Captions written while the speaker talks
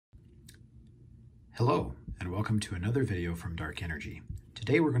Hello, and welcome to another video from Dark Energy.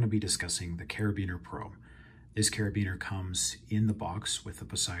 Today we're going to be discussing the Carabiner Pro. This carabiner comes in the box with the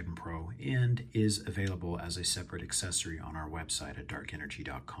Poseidon Pro and is available as a separate accessory on our website at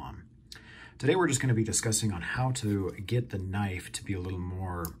darkenergy.com. Today we're just going to be discussing on how to get the knife to be a little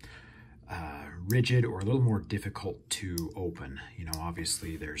more rigid or a little more difficult to open. You know,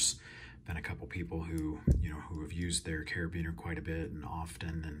 obviously there's been a couple people who have used their carabiner quite a bit and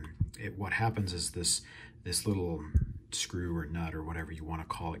often, and what happens is this little screw or nut or whatever you want to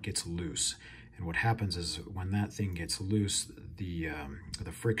call it gets loose. And what happens is when that thing gets loose, the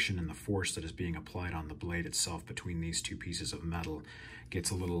friction and the force that is being applied on the blade itself between these two pieces of metal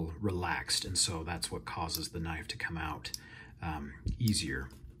gets a little relaxed, and so that's what causes the knife to come out easier.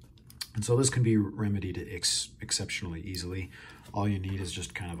 And so this can be remedied exceptionally easily. All you need is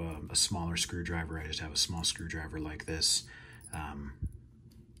just kind of a smaller screwdriver. I just have a small screwdriver like this.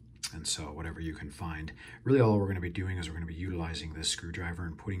 And so whatever you can find. Really all we're going to be doing is we're going to be utilizing this screwdriver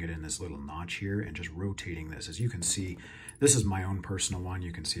and putting it in this little notch here and just rotating this. As you can see, this is my own personal one.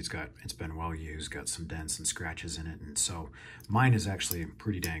 You can see it's been well used, got some dents and scratches in it. And so mine is actually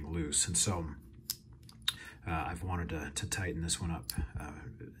pretty dang loose. And so I've wanted to tighten this one up,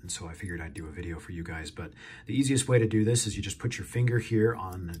 and so I figured I'd do a video for you guys. But the easiest way to do this is you just put your finger here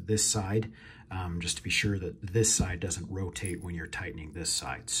on this side, just to be sure that this side doesn't rotate when you're tightening this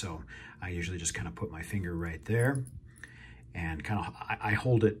side. So I usually just kind of put my finger right there and kind of, I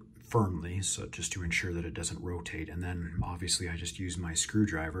hold it firmly, so just to ensure that it doesn't rotate. And then obviously I just use my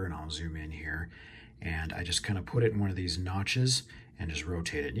screwdriver, and I'll zoom in here, and I just kind of put it in one of these notches and just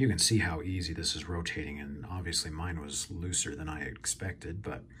rotate it. You can see how easy this is rotating, and obviously mine was looser than I expected,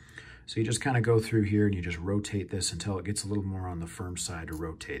 but so you just kind of go through here and you just rotate this until it gets a little more on the firm side to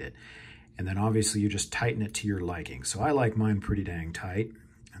rotate it. And then obviously you just tighten it to your liking. So I like mine pretty dang tight,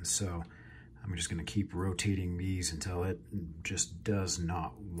 and so I'm just going to keep rotating these until it just does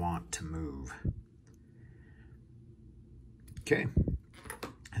not want to move. Okay.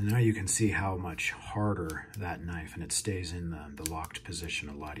 And now you can see how much harder that knife, and it stays in the locked position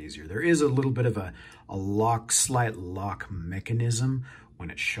a lot easier. There is a little bit of a slight lock mechanism when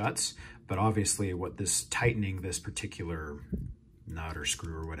it shuts, but obviously what this tightening this particular nut or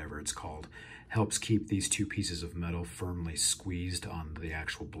screw or whatever it's called helps keep these two pieces of metal firmly squeezed on the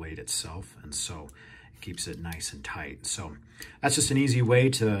actual blade itself, and so it keeps it nice and tight. So that's just an easy way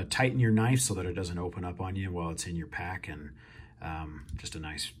to tighten your knife so that it doesn't open up on you while it's in your pack. And just a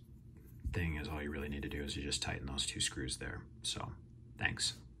nice thing is all you really need to do is you just tighten those two screws there. So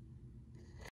thanks.